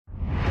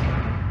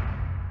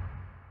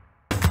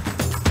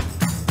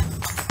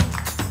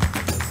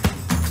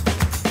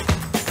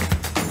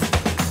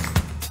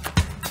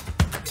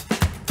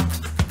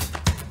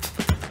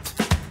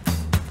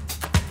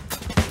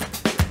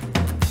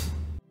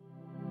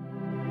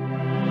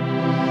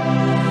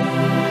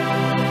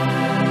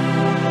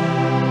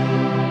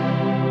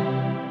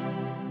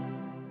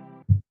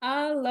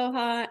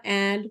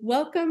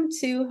welcome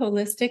to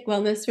Holistic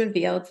Wellness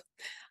Revealed.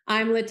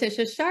 I'm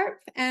Leticia Sharp,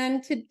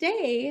 and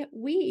today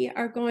we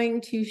are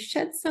going to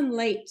shed some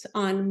light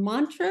on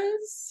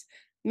mantras,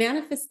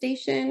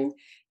 manifestation,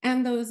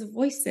 and those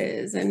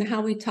voices and how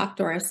we talk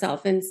to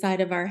ourselves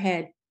inside of our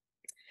head.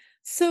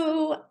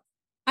 So,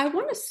 I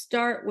want to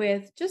start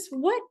with just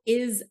what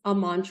is a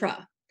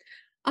mantra?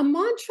 A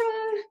mantra,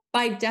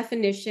 by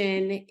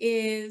definition,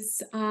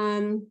 is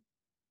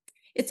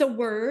it's a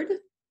word,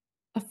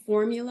 a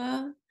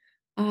formula,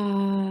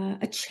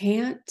 a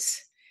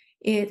chant.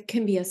 It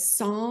can be a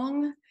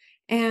song,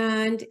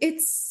 and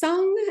it's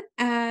sung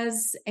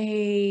as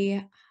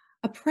a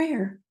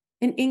prayer,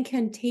 an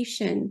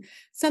incantation,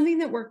 something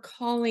that we're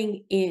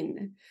calling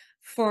in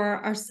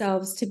for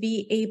ourselves to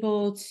be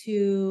able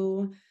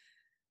to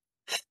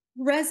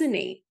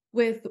resonate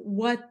with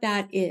what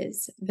that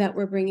is that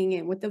we're bringing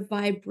in, with the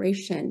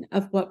vibration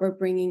of what we're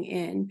bringing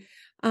in.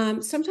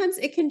 Sometimes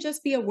it can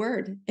just be a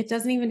word. It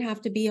doesn't even have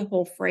to be a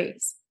whole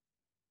phrase.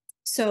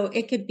 So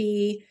it could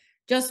be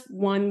just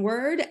one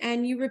word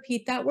and you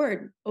repeat that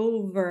word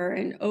over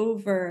and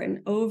over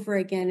and over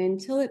again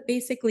until it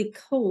basically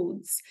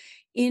codes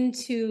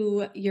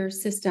into your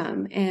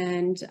system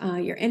and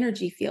your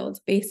energy field,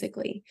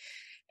 basically.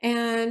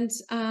 And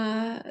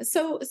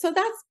so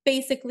that's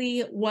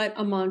basically what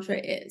a mantra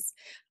is.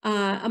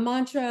 A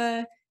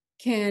mantra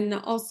can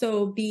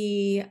also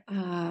be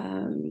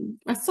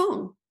a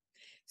song.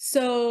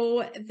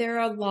 So there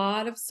are a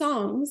lot of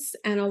songs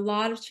and a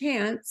lot of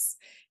chants,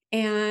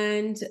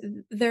 and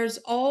there's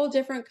all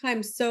different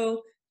kinds.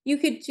 So you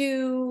could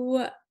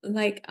do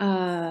like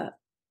I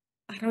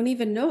don't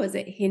even know, is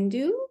it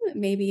Hindu?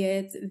 Maybe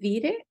it's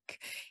Vedic.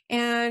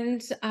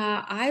 And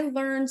I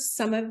learned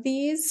some of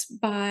these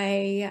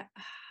by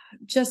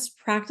just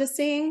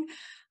practicing.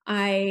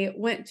 I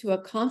went to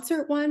a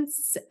concert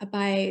once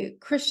by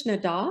Krishna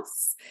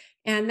Das,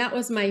 and that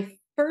was my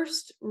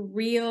first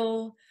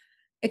real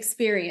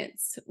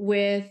experience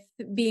with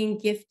being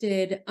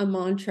gifted a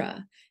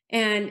mantra.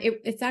 And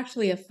it's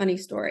actually a funny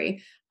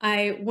story.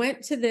 I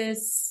went to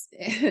this,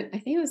 I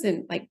think it was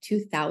in like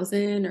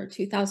 2000 or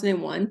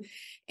 2001.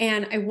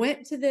 And I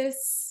went to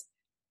this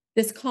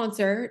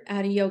concert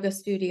at a yoga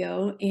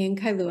studio in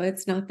Kailua.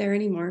 It's not there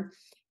anymore.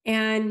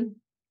 And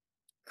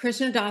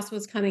Krishna Das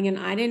was coming, and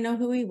I didn't know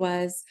who he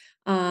was.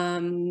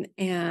 And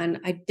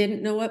I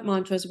didn't know what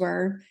mantras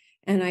were.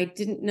 And I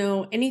didn't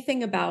know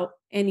anything about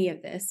any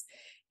of this.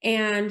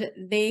 And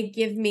they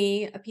give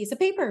me a piece of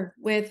paper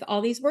with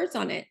all these words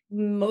on it,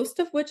 most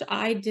of which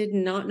I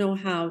didn't know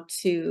how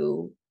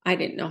to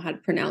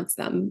pronounce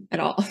them at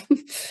all.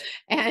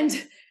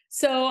 And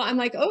so I'm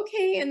like,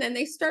 okay. And then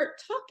they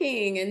start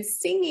talking and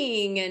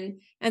singing,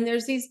 and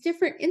there's these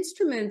different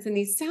instruments and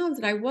these sounds,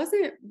 and I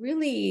wasn't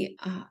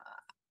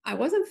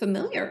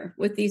familiar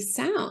with these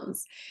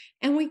sounds.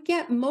 And we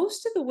get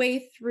most of the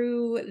way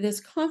through this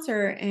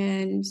concert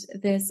and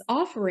this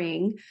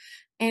offering,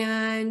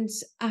 and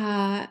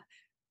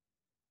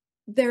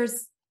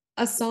there's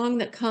a song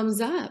that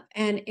comes up,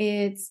 and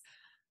it's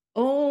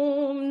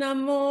Om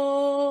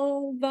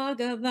Namo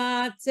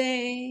Bhagavate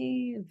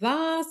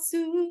Vasudevaya.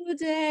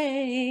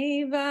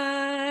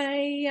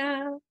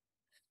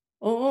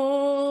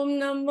 Om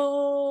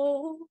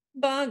Namo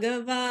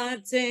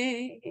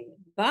Bhagavate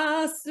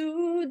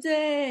Vasudevaya.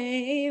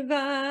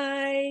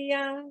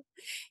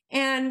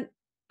 And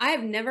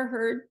I've never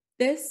heard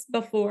this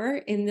before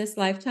in this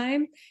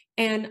lifetime.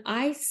 And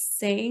I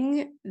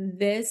sang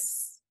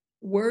this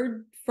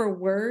word for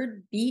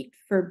word, beat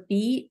for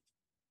beat,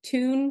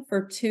 tune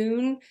for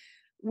tune,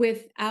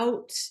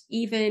 without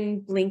even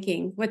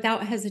blinking,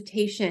 without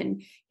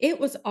hesitation. It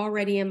was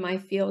already in my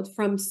field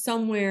from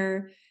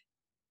somewhere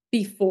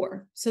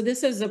before. So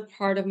this is a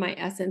part of my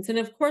essence. And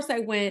of course I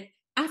went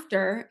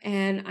after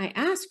and I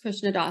asked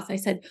Krishna Das, I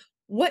said,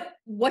 what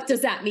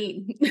does that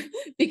mean?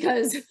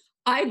 Because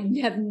I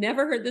have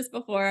never heard this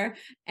before.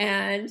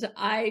 And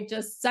I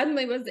just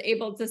suddenly was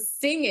able to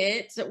sing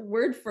it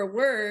word for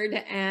word.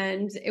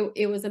 And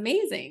it was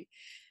amazing.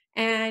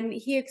 And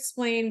he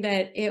explained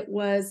that it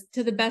was,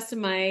 to the best of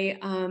my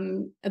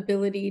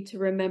ability to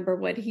remember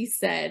what he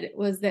said,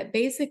 was that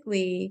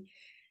basically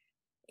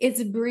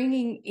it's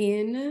bringing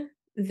in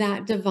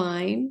that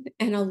divine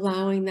and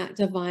allowing that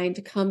divine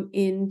to come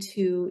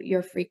into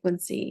your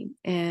frequency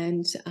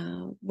and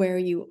where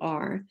you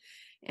are.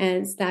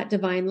 And it's that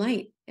divine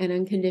light and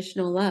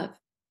unconditional love.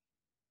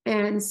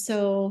 And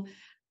so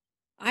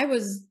I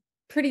was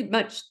pretty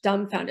much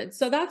dumbfounded.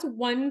 So that's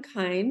one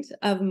kind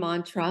of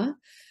mantra.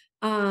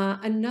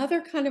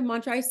 Another kind of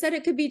mantra, I said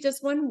it could be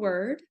just one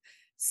word.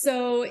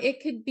 So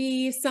it could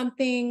be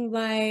something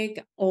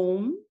like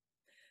Om,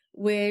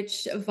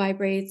 which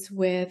vibrates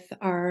with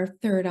our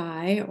third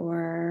eye,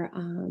 or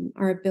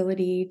our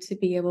ability to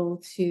be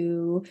able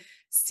to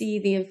see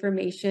the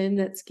information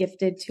that's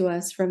gifted to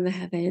us from the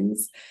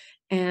heavens.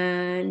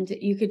 And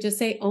you could just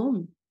say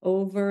Om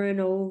over and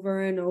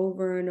over and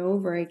over and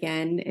over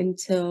again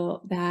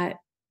until that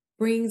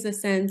brings a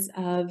sense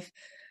of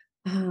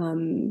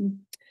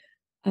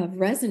of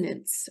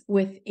resonance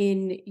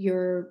within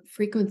your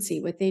frequency,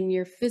 within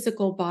your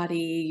physical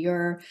body,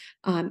 your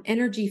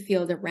energy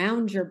field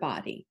around your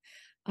body.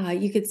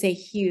 You could say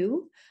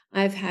hue.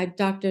 I've had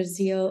Dr.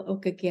 Zeal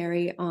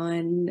Okagiri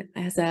on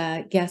as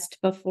a guest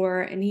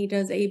before, and he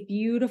does a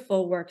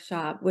beautiful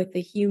workshop with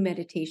the hue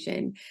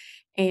meditation.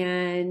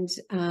 And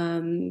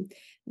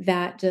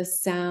that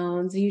just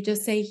sounds, you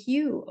just say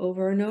hue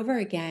over and over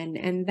again.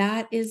 And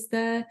that is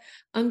the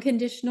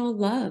unconditional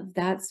love.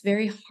 That's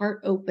very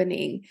heart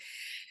opening.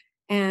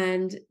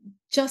 And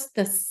just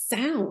the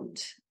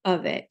sound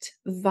of it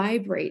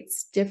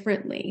vibrates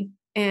differently.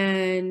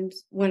 And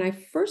when I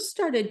first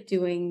started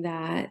doing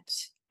that,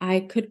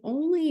 I could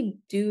only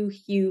do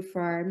hue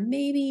for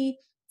maybe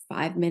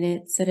 5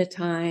 minutes at a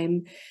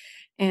time.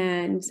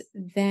 And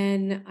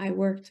then I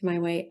worked my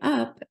way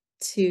up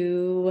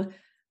to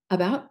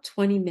about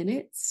 20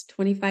 minutes,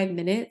 25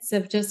 minutes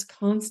of just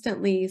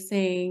constantly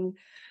saying,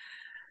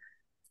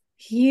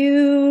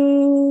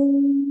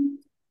 hue.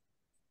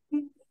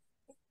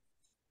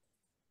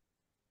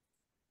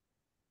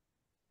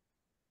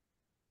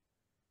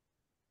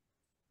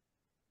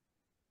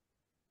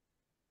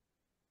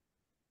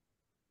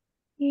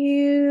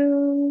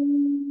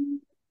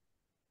 You.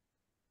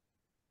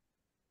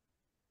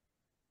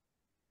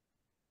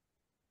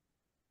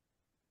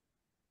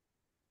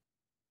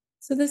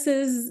 So this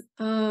is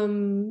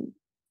an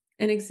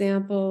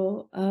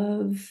example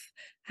of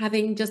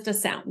having just a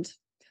sound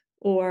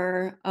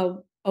or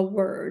a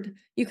word.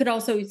 You could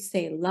also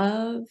say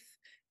love.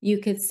 You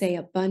could say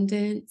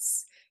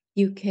abundance.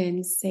 You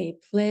can say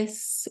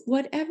bliss,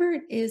 whatever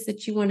it is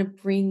that you want to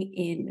bring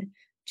in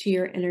to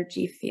your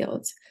energy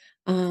field.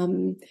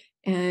 Um,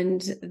 and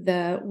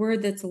the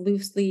word that's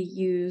loosely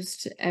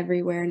used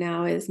everywhere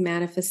now is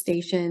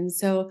manifestation.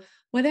 So,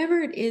 whatever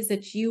it is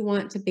that you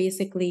want to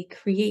basically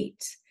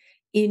create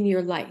in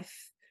your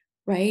life,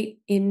 right,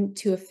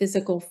 into a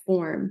physical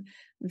form,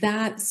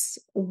 that's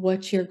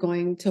what you're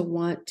going to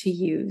want to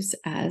use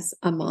as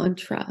a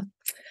mantra.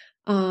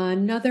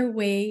 Another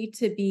way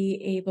to be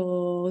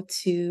able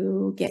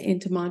to get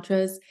into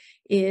mantras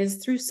is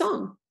through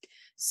song.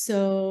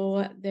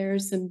 So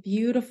there's some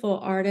beautiful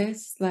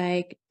artists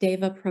like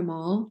Deva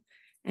Premal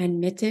and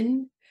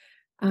Mitten.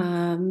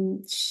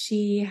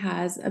 She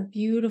has a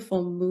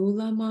beautiful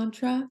Mula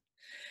mantra,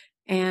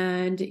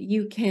 and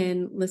you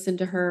can listen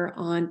to her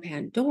on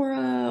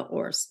Pandora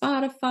or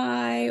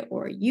Spotify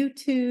or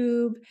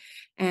YouTube.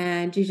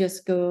 And you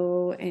just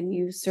go and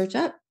you search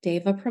up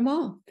Deva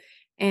Premal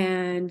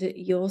and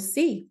you'll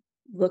see,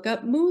 look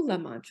up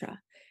Moola Mantra,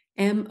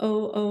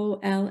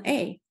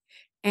 Moola.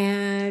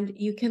 And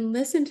you can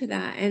listen to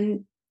that.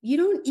 And you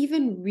don't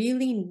even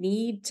really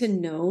need to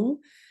know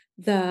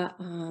the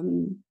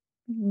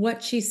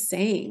what she's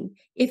saying.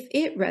 If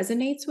it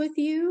resonates with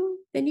you,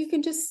 then you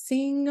can just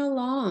sing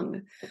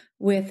along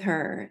with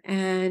her.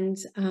 And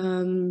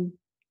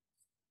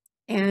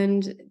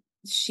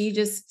she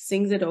just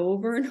sings it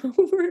over and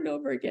over and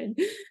over again.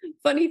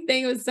 Funny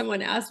thing was,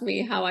 someone asked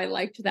me how I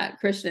liked that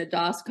Krishna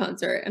Das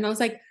concert, and I was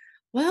like,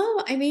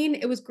 well, I mean,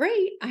 it was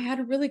great. I had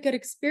a really good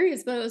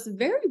experience, but it was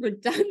very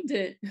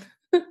redundant.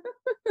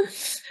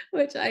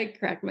 Which I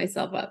cracked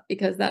myself up,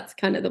 because that's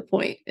kind of the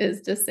point,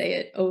 is to say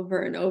it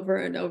over and over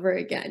and over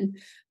again.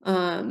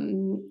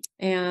 And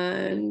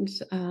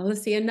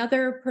let's see,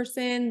 another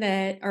person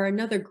that, or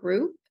another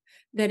group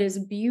that is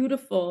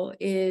beautiful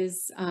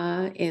is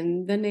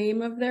in the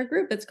name of their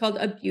group. It's called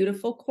A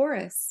Beautiful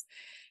Chorus.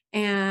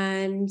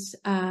 And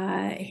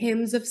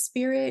Hymns of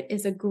Spirit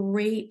is a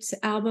great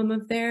album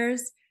of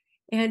theirs.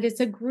 And it's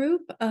a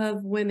group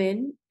of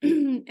women,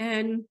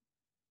 and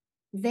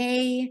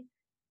they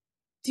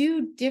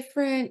do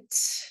different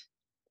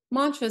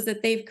mantras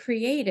that they've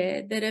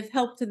created that have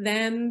helped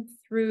them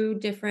through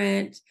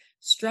different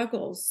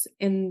struggles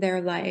in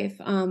their life.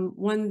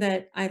 One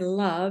that I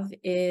love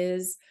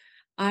is,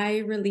 I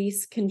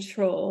release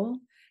control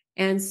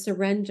and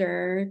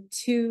surrender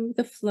to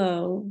the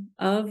flow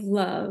of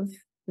love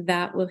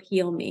that will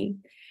heal me.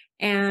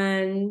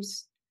 And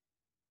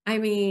I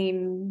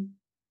mean,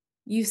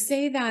 you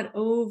say that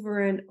over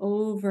and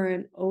over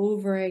and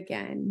over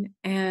again.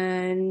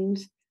 And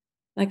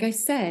like I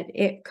said,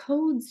 it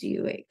codes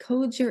you, it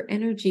codes your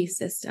energy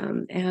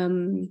system.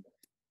 And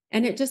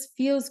it just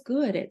feels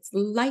good. It's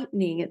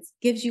lightening, it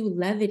gives you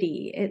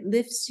levity, it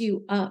lifts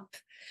you up.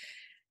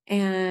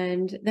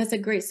 And that's a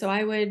great, so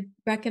I would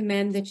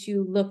recommend that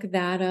you look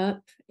that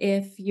up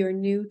if you're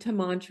new to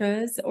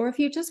mantras, or if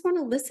you just want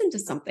to listen to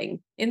something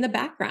in the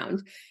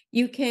background.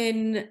 You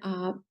can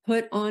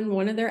put on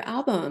one of their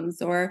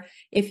albums, or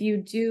if you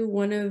do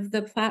one of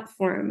the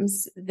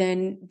platforms,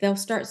 then they'll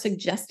start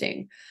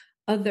suggesting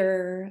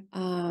other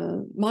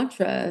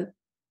mantra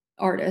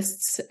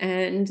artists,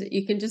 and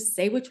you can just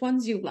say which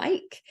ones you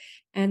like,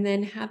 and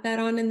then have that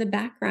on in the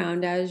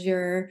background as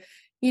you're,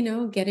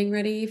 getting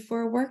ready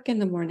for work in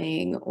the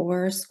morning,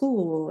 or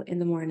school in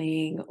the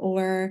morning,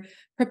 or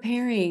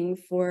preparing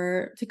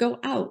to go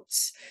out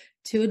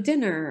to a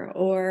dinner,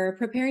 or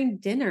preparing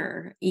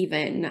dinner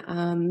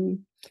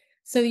even.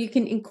 So you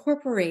can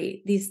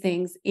incorporate these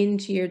things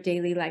into your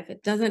daily life.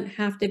 It doesn't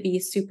have to be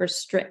super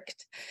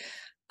strict.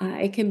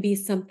 It can be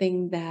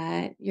something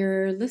that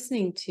you're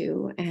listening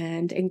to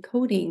and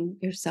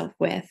encoding yourself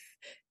with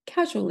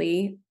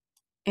casually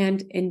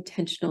and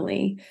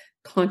intentionally,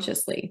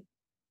 consciously.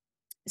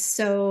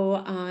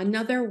 So,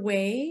 another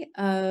way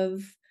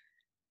of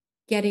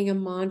getting a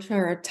mantra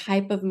or a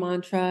type of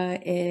mantra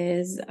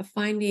is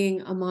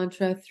finding a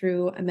mantra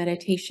through a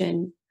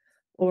meditation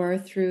or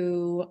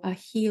through a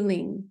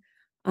healing.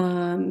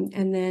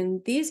 And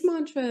then these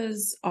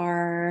mantras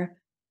are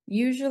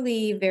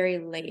usually very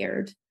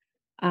layered.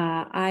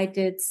 I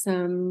did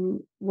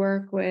some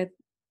work with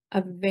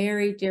a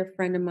very dear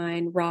friend of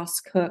mine, Ross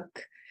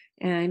Cook,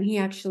 and he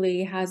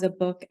actually has a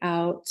book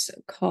out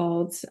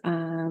called,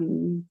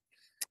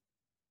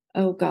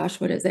 oh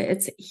gosh, what is it?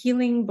 It's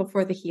Healing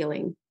Before the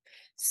Healing.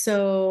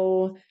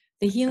 So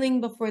the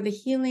healing before the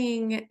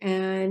healing,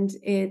 and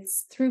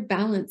it's through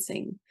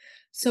balancing.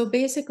 So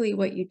basically,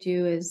 what you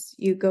do is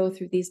you go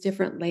through these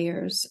different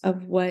layers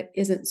of what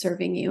isn't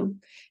serving you,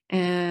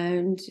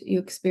 and you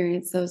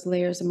experience those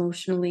layers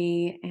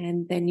emotionally,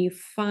 and then you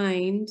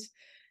find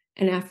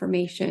an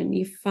affirmation,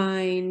 you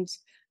find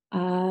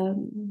a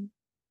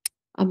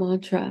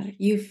mantra,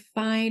 you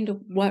find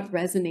what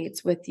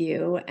resonates with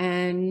you.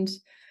 And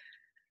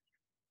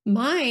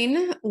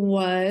mine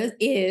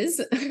is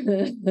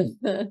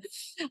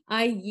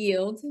I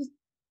yield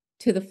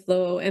to the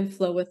flow and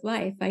flow with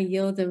life. I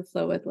yield and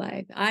flow with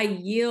life. I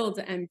yield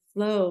and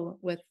flow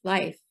with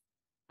life.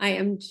 I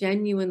am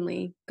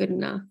genuinely good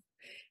enough.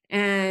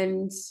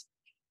 And,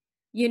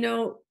 you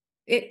know,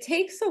 it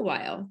takes a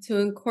while to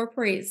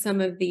incorporate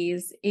some of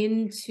these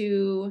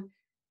into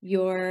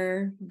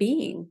your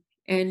being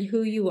and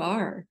who you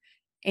are.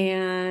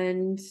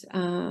 And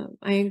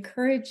I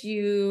encourage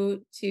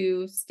you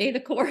to stay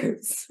the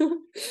course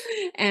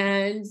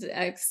and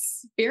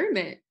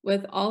experiment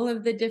with all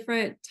of the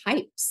different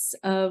types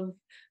of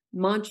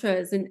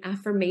mantras and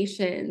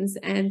affirmations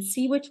and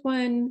see which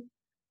one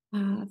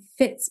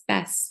fits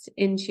best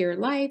into your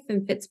life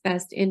and fits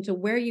best into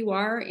where you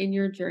are in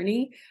your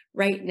journey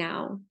right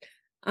now.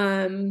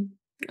 Um,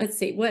 let's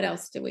see, what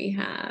else do we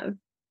have?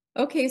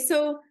 Okay,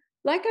 so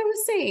like I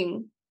was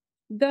saying,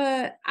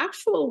 the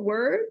actual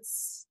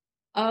words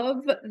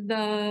of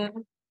the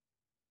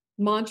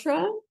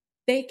mantra,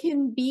 they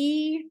can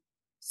be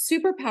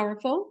super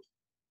powerful.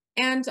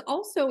 And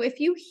also, if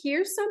you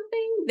hear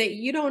something that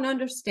you don't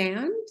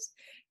understand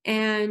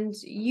and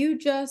you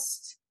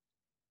just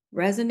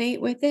resonate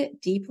with it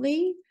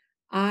deeply,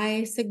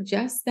 I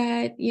suggest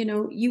that,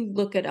 you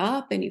look it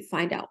up and you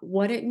find out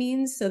what it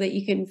means so that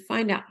you can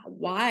find out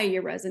why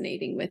you're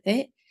resonating with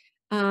it.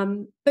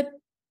 But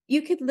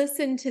you could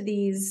listen to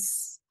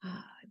these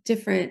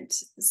different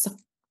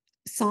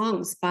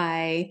songs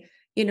by,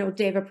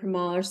 Deva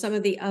Premal or some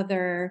of the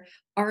other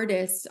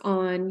artists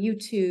on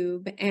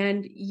YouTube,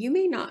 and you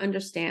may not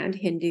understand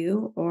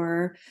Hindu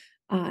or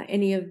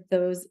any of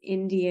those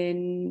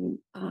Indian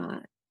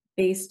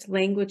based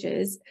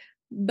languages,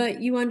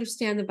 but you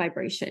understand the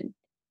vibration.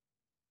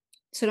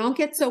 So don't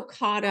get so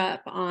caught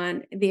up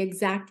on the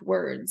exact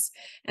words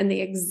and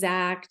the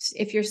exact,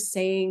 if you're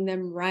saying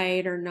them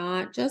right or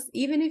not. Just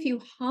even if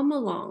you hum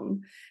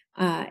along,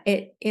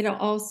 it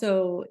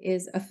also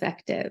is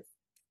effective.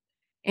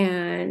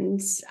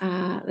 And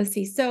let's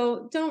see.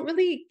 So don't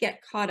really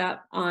get caught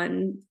up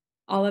on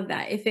all of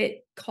that. If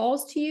it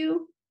calls to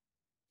you,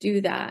 do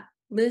that.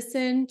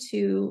 Listen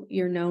to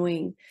your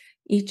knowing.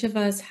 Each of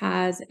us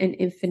has an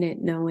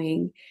infinite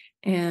knowing,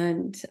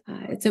 and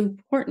it's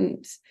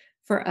important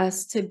for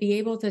us to be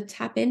able to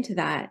tap into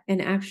that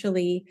and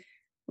actually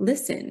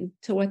listen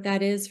to what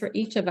that is for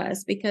each of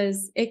us,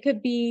 because it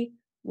could be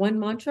one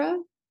mantra,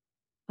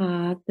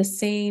 the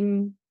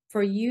same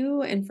for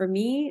you and for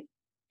me,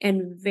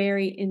 and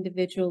very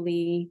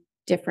individually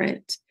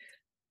different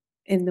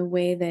in the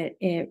way that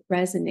it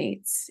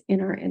resonates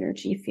in our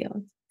energy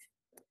field.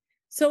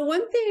 So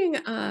one thing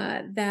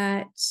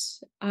that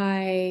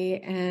I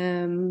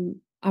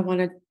want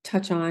to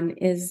touch on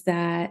is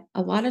that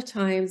a lot of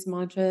times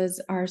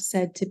mantras are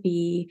said to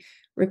be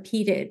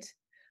repeated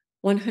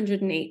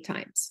 108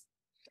 times.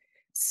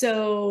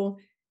 So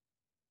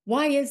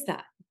why is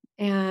that?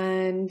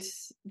 And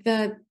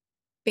the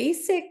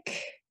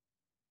basic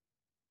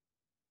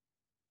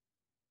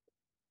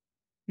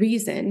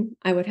reason,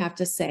 I would have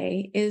to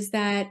say, is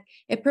that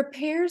it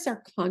prepares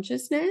our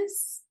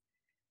consciousness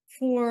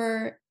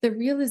for the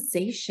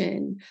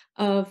realization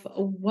of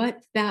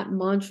what that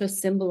mantra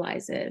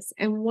symbolizes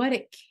and what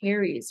it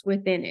carries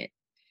within it.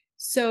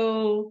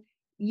 So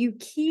you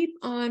keep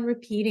on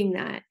repeating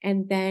that,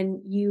 and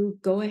then you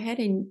go ahead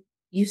and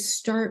you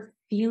start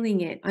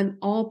feeling it on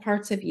all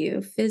parts of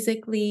you,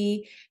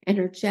 physically,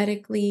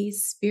 energetically,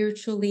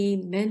 spiritually,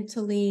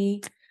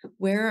 mentally.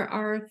 Where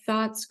our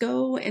thoughts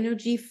go,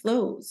 energy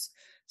flows.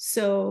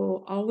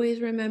 So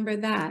always remember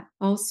that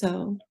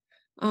also.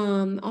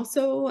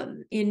 Also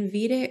in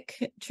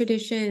Vedic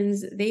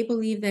traditions, they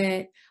believe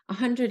that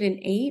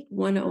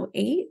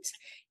 108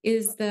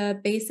 is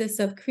the basis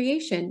of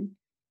creation.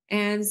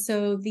 And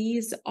so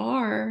these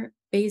are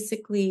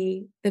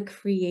basically the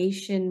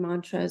creation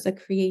mantras, a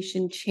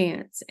creation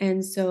chants.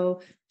 And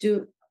so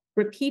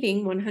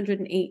repeating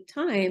 108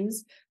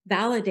 times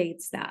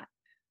validates that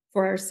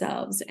for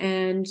ourselves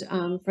and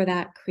for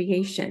that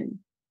creation.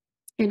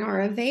 In our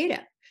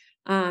Ayurveda,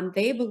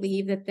 they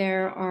believe that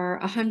there are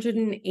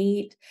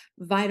 108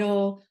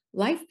 vital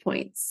life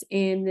points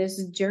in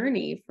this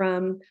journey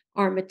from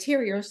our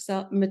material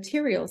self,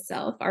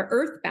 our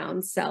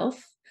earthbound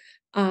self,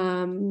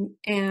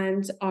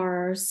 and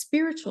our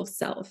spiritual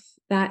self,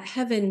 that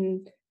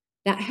heaven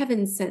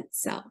sent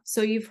self.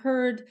 So you've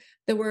heard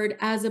the word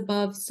as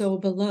above, so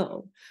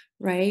below,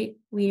 right?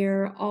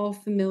 We're all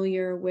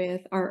familiar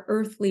with our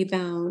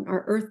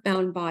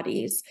earthbound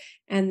bodies,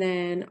 and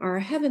then our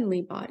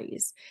heavenly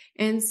bodies.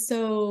 And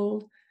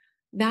so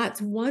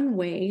that's one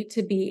way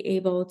to be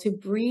able to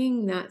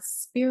bring that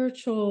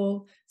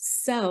spiritual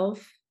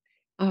self,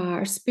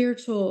 our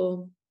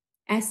spiritual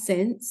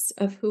essence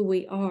of who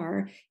we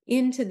are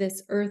into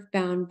this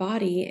earthbound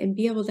body and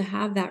be able to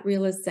have that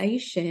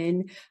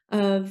realization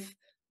of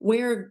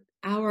where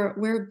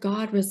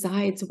God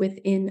resides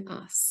within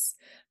us,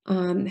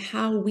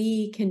 how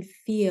we can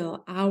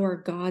feel our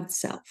God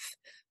self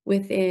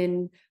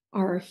within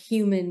our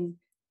human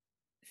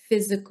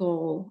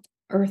physical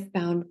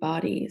earthbound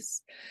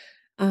bodies.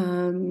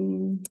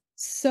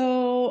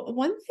 So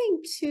one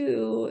thing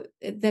too,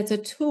 that's a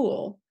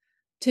tool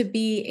to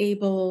be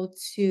able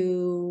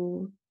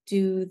to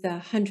do the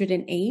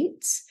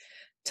 108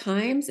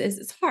 times is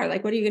it's hard.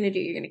 Like, what are you going to do?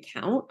 You're going to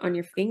count on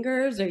your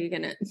fingers, or you're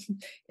going to,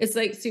 it's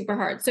like super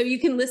hard. So you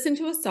can listen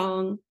to a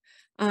song.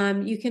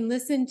 You can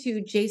listen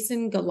to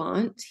Jason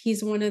Gallant.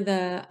 He's one of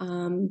the,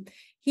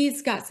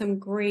 he's got some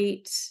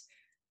great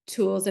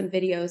tools and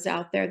videos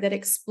out there that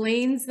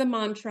explains the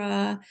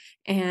mantra,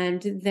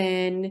 and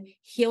then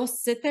he'll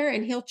sit there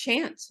and he'll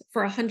chant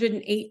for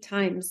 108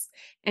 times,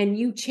 and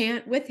you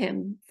chant with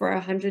him for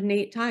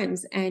 108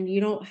 times, and you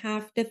don't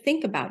have to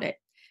think about it.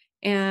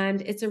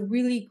 And it's a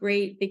really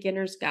great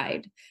beginner's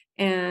guide,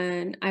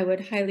 and I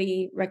would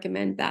highly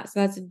recommend that. So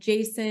that's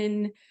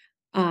Jason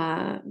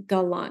Gallant,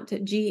 Galant.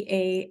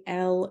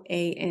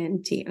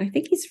 And I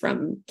think he's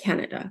from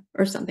Canada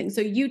or something.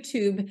 So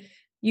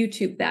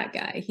YouTube that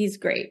guy. He's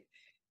great.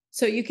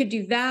 So you could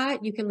do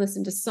that. You can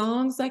listen to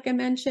songs like I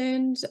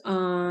mentioned.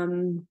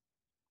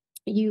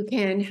 You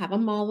can have a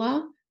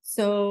mala.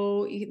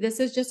 So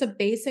this is just a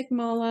basic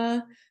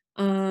mala.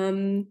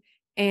 And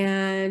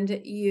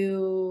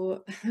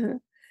you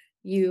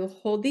you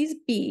hold these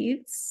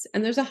beads,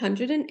 and there's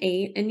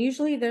 108, and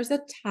usually there's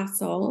a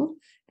tassel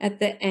at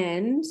the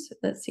end.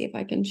 Let's see if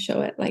I can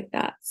show it like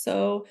that.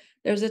 So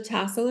there's a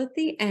tassel at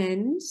the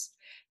end,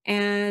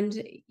 and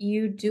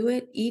you do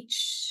it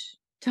each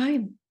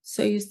time.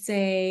 So you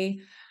say,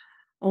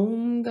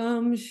 Om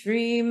Gam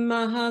Shri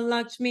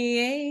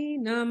Mahalakshmi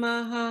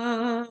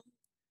Namaha.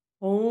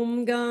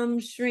 Om Gam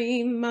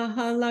Shri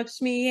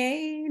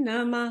Mahalakshmi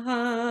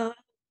Namaha.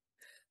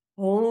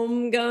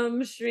 Om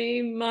Gam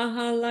Shri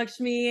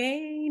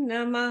Mahalakshmi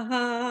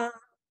Namaha.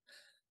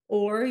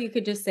 Or you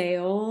could just say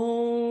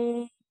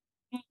Om,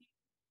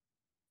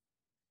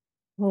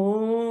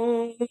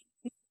 Om,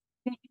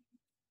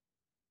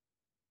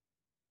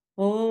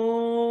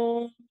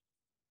 Om.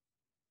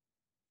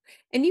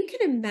 And you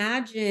can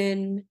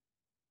imagine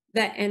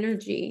that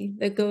energy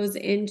that goes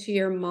into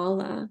your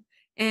mala.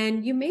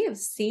 And you may have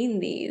seen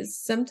these.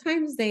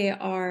 Sometimes they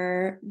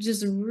are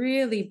just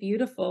really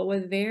beautiful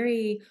with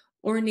very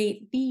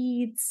ornate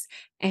beads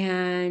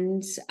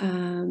and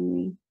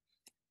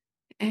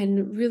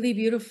really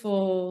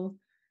beautiful.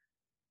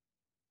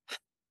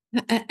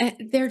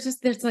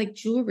 There's like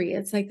jewelry.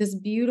 It's like this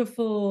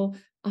beautiful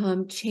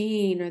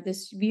chain or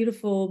this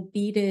beautiful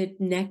beaded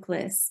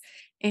necklace.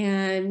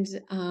 And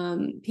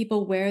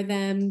people wear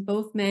them,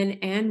 both men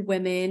and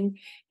women.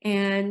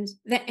 And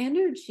the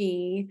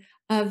energy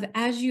of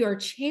as you are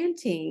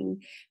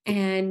chanting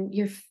and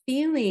you're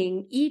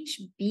feeling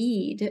each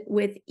bead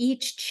with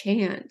each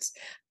chant,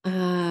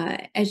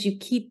 as you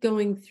keep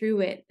going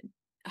through it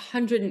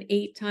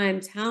 108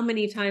 times, how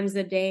many times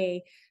a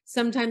day?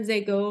 Sometimes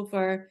they go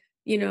for,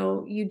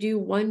 you do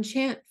one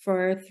chant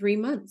for 3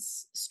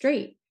 months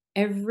straight,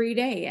 every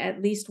day,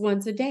 at least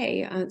once a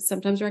day,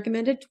 sometimes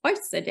recommended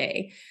twice a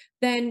day.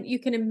 Then you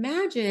can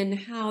imagine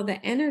how the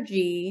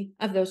energy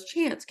of those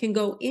chants can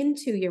go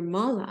into your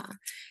mala.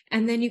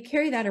 And then you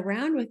carry that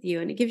around with you,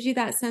 and it gives you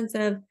that sense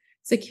of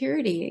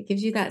security. It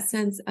gives you that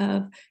sense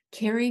of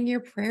carrying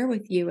your prayer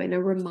with you and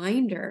a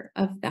reminder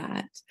of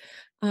that.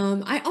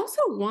 I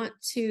also want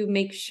to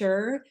make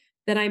sure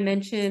that I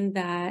mention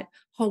that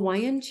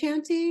Hawaiian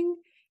chanting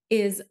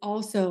is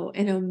also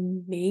an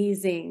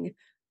amazing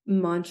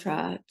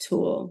mantra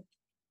tool.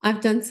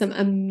 I've done some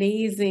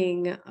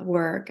amazing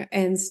work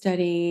and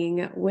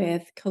studying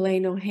with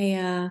Kale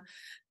Nohea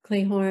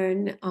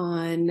Clayhorn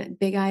on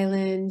Big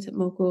Island,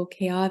 Moku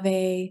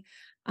Keawe.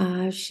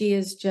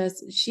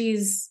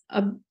 She's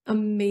an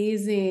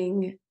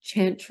amazing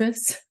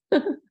chantress.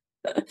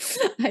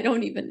 I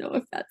don't even know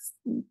if that's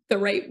the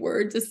right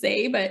word to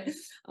say, but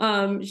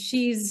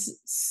she's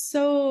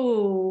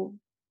so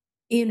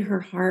in her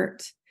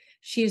heart.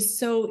 She is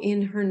so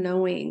in her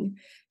knowing.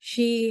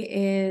 She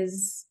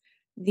is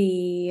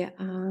the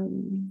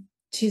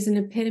she's an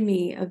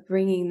epitome of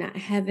bringing that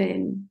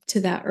heaven to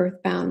that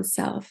earthbound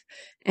self.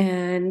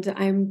 And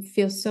I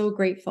feel so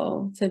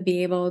grateful to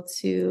be able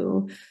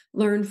to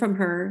learn from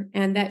her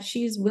and that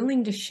she's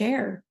willing to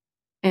share.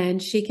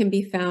 And she can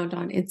be found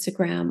on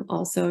Instagram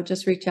also.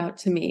 Just reach out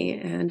to me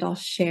and I'll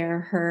share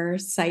her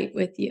site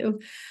with you.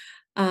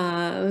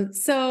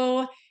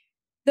 So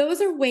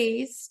those are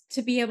ways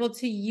to be able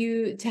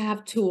to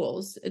have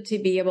tools to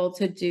be able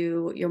to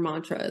do your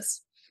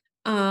mantras.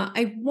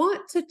 I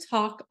want to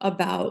talk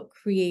about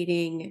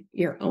creating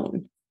your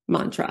own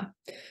mantra.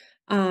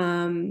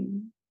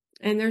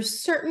 And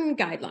there's certain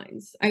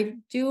guidelines. I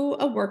do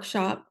a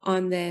workshop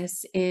on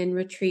this in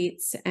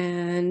retreats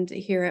and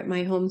here at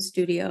my home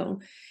studio.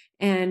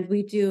 And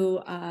we do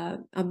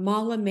a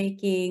mala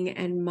making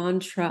and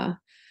mantra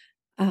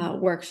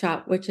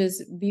workshop, which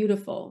is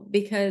beautiful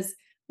because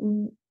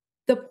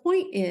the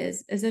point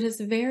is that it's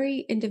very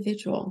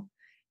individual.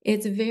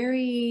 It's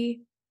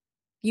very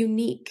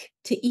unique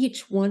to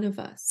each one of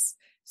us.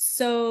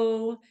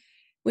 So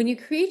when you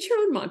create your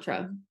own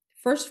mantra,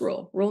 first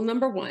rule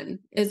number one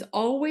is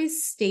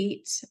always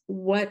state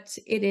what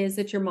it is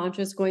that your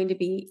mantra is going to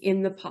be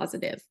in the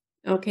positive.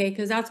 Okay,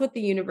 because that's what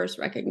the universe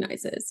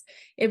recognizes.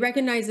 It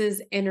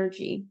recognizes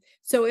energy.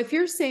 So if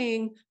you're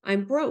saying,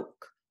 I'm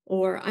broke,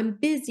 or I'm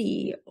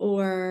busy,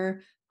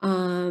 or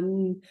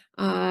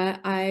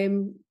I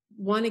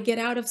want to get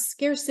out of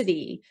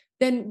scarcity,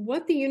 then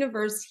what the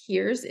universe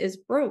hears is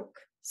broke,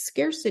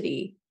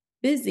 scarcity,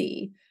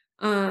 busy.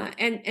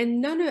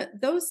 And none of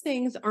those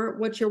things aren't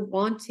what you're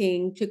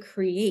wanting to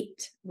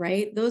create,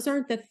 right? Those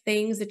aren't the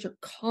things that you're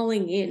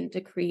calling in to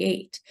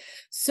create.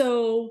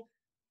 So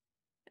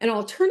an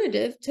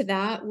alternative to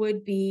that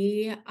would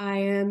be I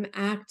am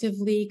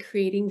actively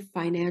creating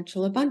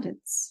financial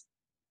abundance,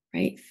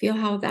 right? Feel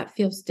how that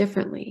feels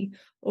differently.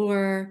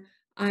 Or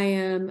I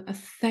am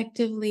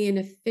effectively and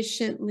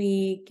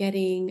efficiently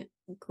getting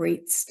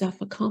great stuff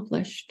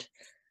accomplished,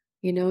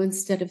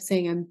 instead of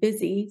saying I'm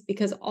busy,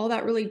 because all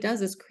that really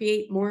does is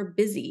create more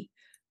busy,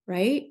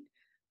 right?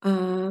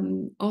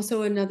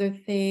 Also, another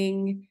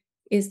thing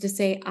is to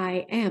say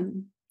I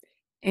am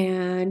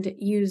and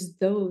use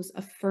those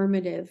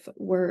affirmative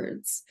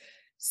words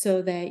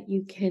so that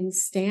you can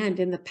stand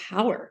in the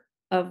power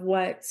of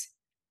what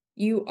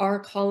you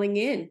are calling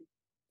in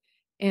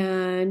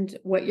and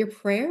what your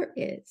prayer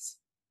is.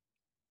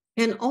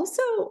 And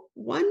also,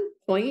 one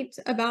point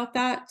about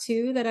that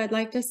too that I'd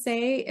like to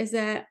say is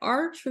that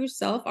our true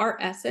self, our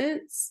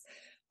essence,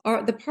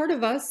 the part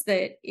of us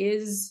that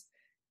is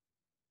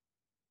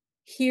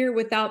here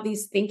without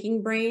these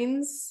thinking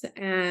brains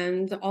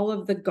and all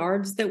of the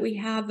guards that we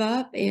have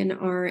up in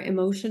our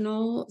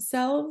emotional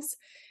selves,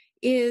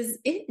 is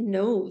it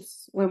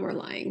knows when we're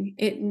lying.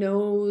 It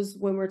knows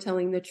when we're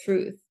telling the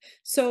truth.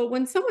 So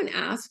when someone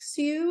asks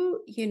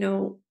you,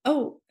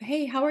 oh,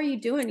 hey, how are you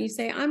doing? You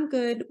say, I'm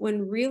good,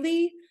 when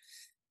really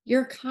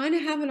you're kind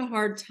of having a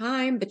hard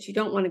time, but you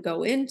don't want to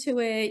go into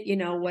it,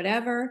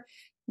 whatever.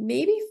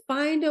 Maybe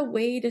find a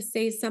way to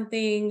say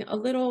something a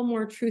little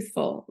more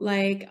truthful,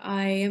 like,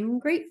 I am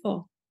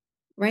grateful,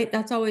 right?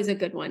 That's always a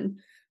good one.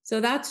 So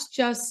that's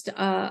just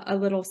a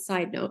little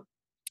side note.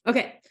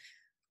 Okay.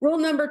 Rule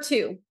number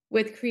 2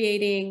 with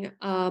creating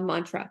a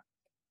mantra: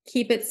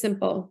 keep it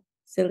simple,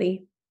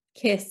 silly.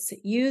 KISS.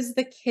 Use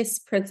the KISS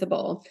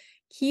principle.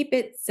 Keep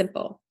it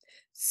simple.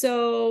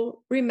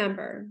 So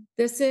remember,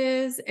 this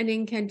is an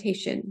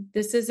incantation.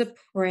 This is a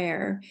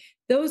prayer.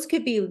 Those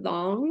could be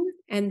long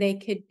and they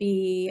could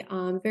be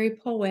very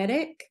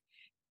poetic.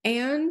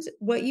 And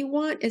what you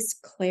want is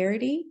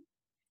clarity,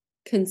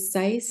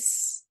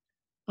 concise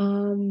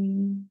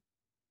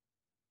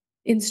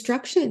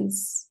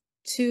instructions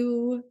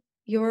to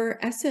your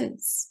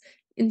essence,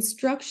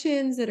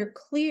 instructions that are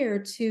clear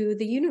to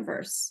the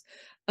universe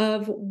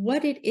of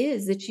what it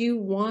is that you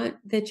want,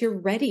 that you're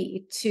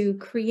ready to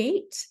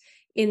create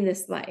in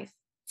this life.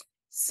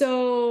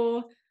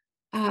 So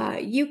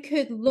you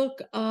could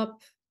look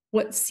up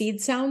what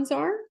seed sounds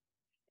are,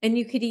 and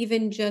you could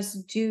even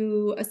just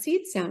do a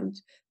seed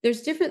sound.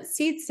 There's different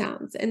seed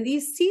sounds, and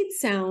these seed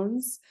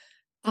sounds,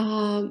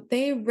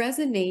 they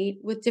resonate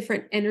with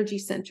different energy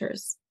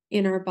centers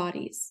in our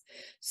bodies.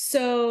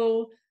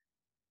 So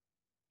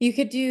you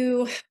could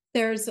do,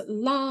 there's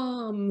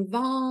lam,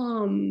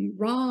 vam,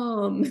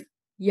 ram,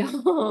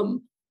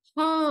 yam,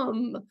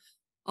 hum,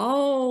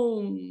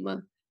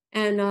 om,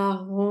 and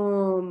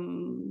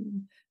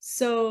ahom.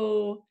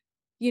 So,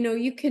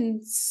 you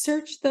can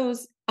search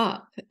those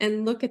up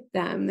and look at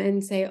them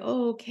and say,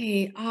 oh,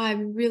 okay,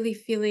 I'm really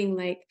feeling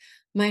like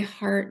my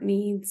heart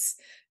needs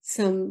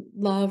some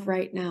love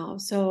right now.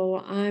 So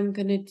I'm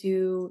going to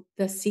do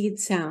the seed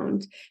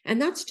sound.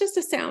 And that's just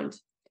a sound.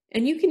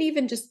 And you can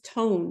even just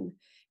tone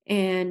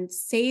and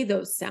say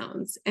those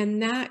sounds.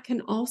 And that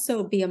can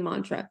also be a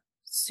mantra.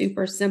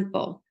 Super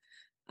simple.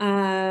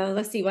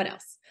 Let's see what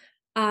else.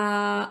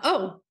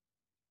 Oh,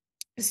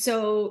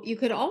 so you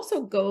could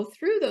also go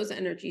through those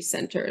energy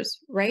centers,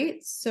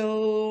 right?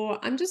 So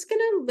I'm just going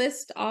to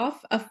list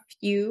off a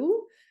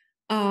few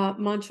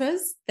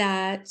mantras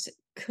that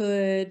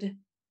could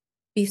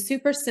be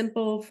super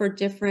simple for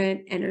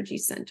different energy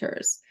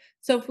centers.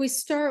 So if we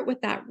start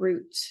with that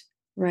root,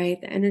 right,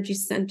 the energy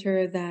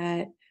center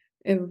that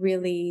it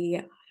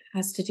really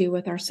has to do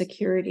with our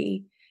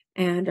security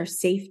and our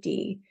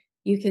safety,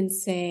 you can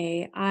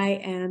say, I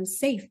am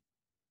safe.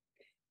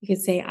 You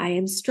can say, I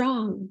am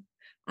strong.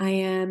 I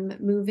am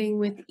moving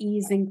with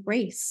ease and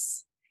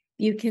grace.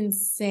 You can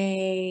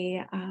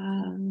say,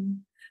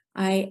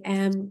 I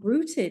am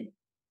rooted,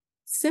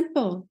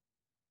 simple.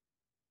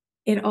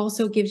 It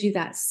also gives you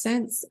that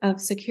sense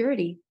of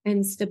security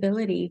and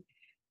stability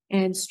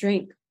and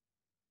strength.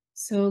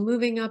 So,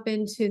 moving up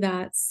into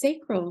that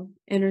sacral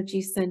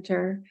energy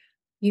center,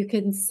 you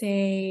can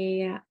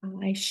say,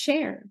 I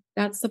share.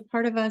 That's the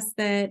part of us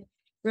that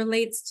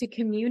relates to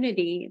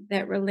community,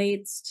 that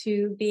relates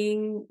to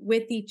being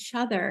with each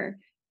other,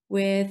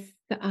 with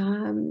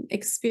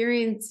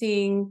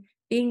experiencing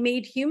being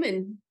made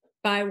human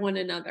by one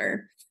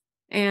another.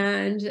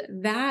 And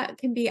that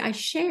can be, I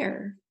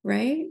share,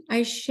 right?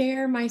 I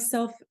share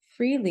myself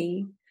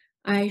freely.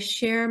 I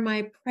share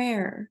my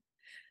prayer.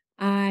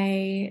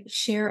 I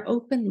share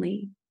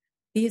openly.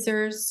 These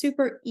are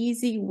super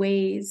easy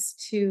ways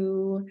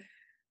to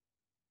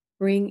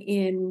bring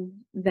in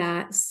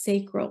that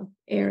sacral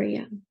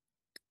area.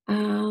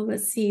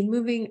 Let's see,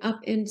 moving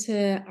up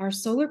into our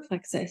solar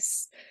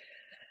plexus.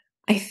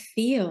 I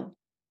feel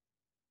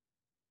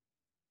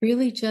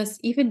really just,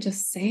 even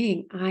just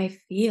saying, I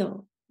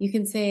feel. You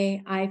can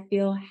say, I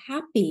feel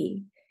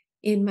happy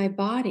in my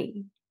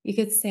body. You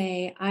could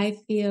say, I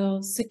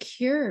feel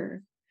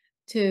secure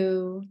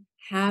to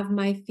have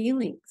my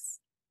feelings.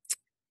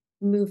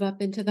 Move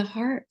up into the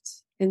heart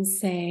and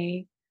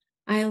say,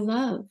 I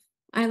love.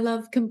 I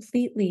love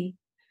completely.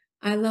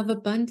 I love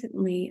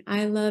abundantly.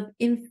 I love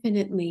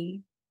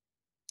infinitely.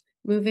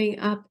 Moving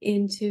up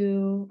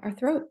into our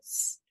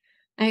throats.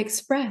 I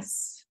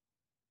express.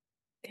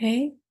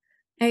 Okay.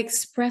 I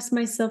express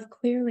myself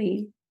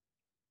clearly.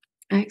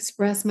 I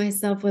express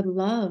myself with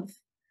love.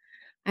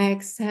 I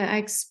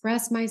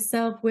express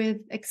myself with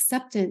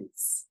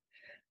acceptance.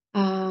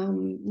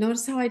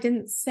 Notice how I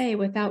didn't say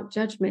without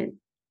judgment.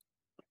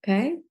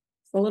 Okay.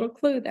 It's a little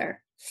clue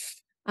there.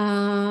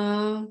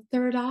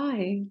 Third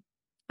eye.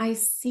 I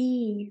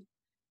see.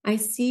 I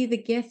see the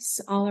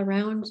gifts all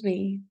around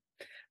me.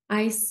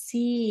 I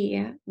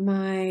see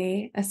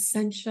my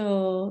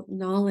essential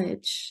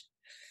knowledge.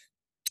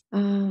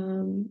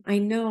 I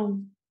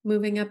know,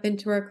 moving up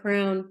into our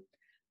crown,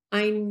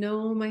 I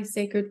know my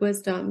sacred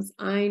wisdoms.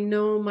 I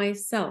know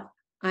myself.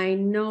 I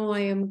know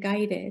I am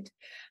guided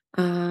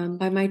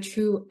by my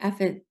true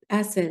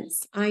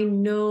essence. I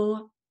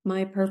know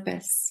my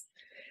purpose.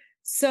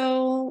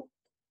 So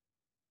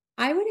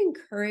I would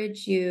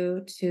encourage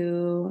you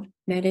to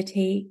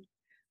meditate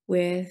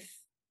with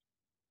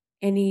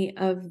any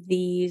of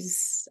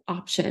these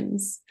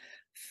options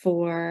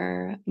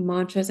for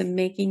mantras and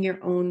making your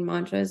own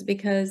mantras,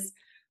 because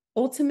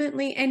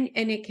ultimately, and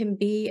it can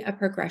be a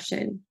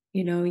progression.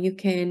 You know,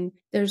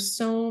 there's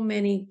so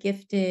many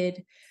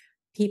gifted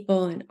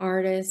people and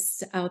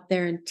artists out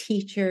there and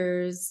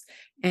teachers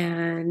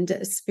and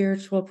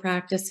spiritual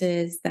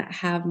practices that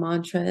have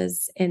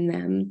mantras in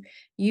them.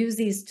 Use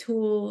these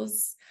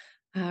tools.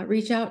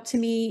 Reach out to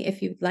me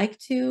if you'd like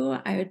to.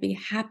 I would be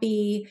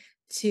happy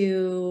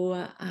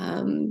to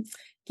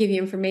give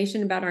you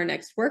information about our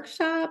next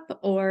workshop,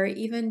 or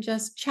even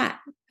just chat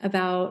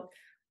about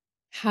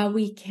how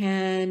we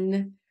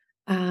can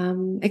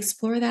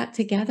explore that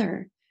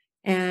together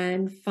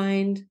and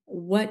find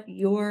what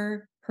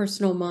your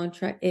personal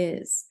mantra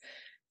is.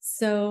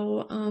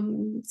 So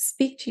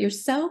speak to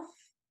yourself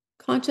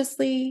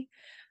consciously.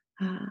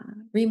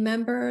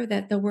 Remember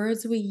that the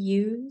words we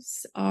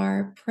use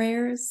are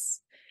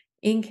prayers,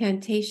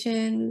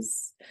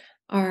 incantations.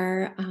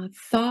 Our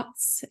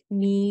thoughts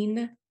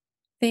mean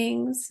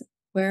things.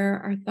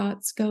 Where our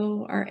thoughts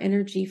go, our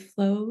energy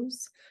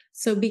flows.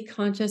 So be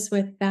conscious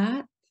with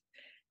that,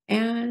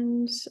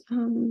 and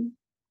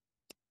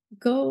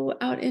go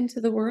out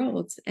into the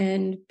world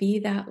and be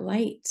that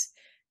light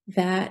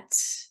that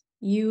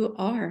you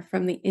are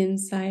from the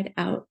inside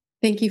out.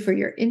 Thank you for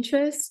your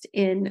interest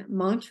in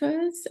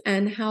mantras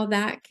and how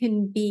that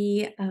can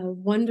be a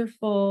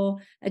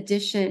wonderful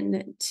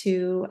addition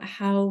to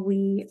how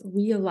we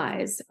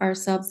realize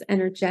ourselves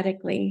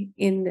energetically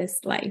in this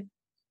life.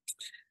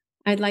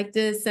 I'd like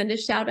to send a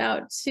shout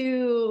out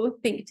to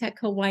ThinkTech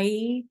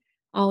Hawaii,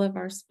 all of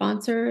our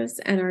sponsors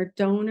and our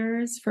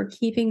donors for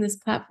keeping this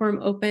platform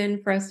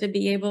open for us to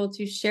be able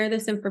to share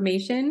this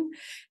information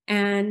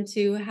and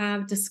to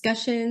have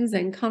discussions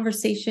and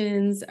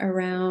conversations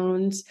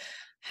around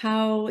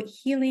how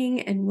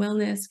healing and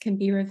wellness can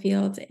be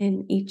revealed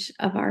in each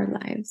of our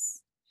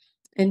lives.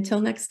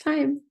 Until next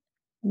time,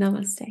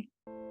 namaste.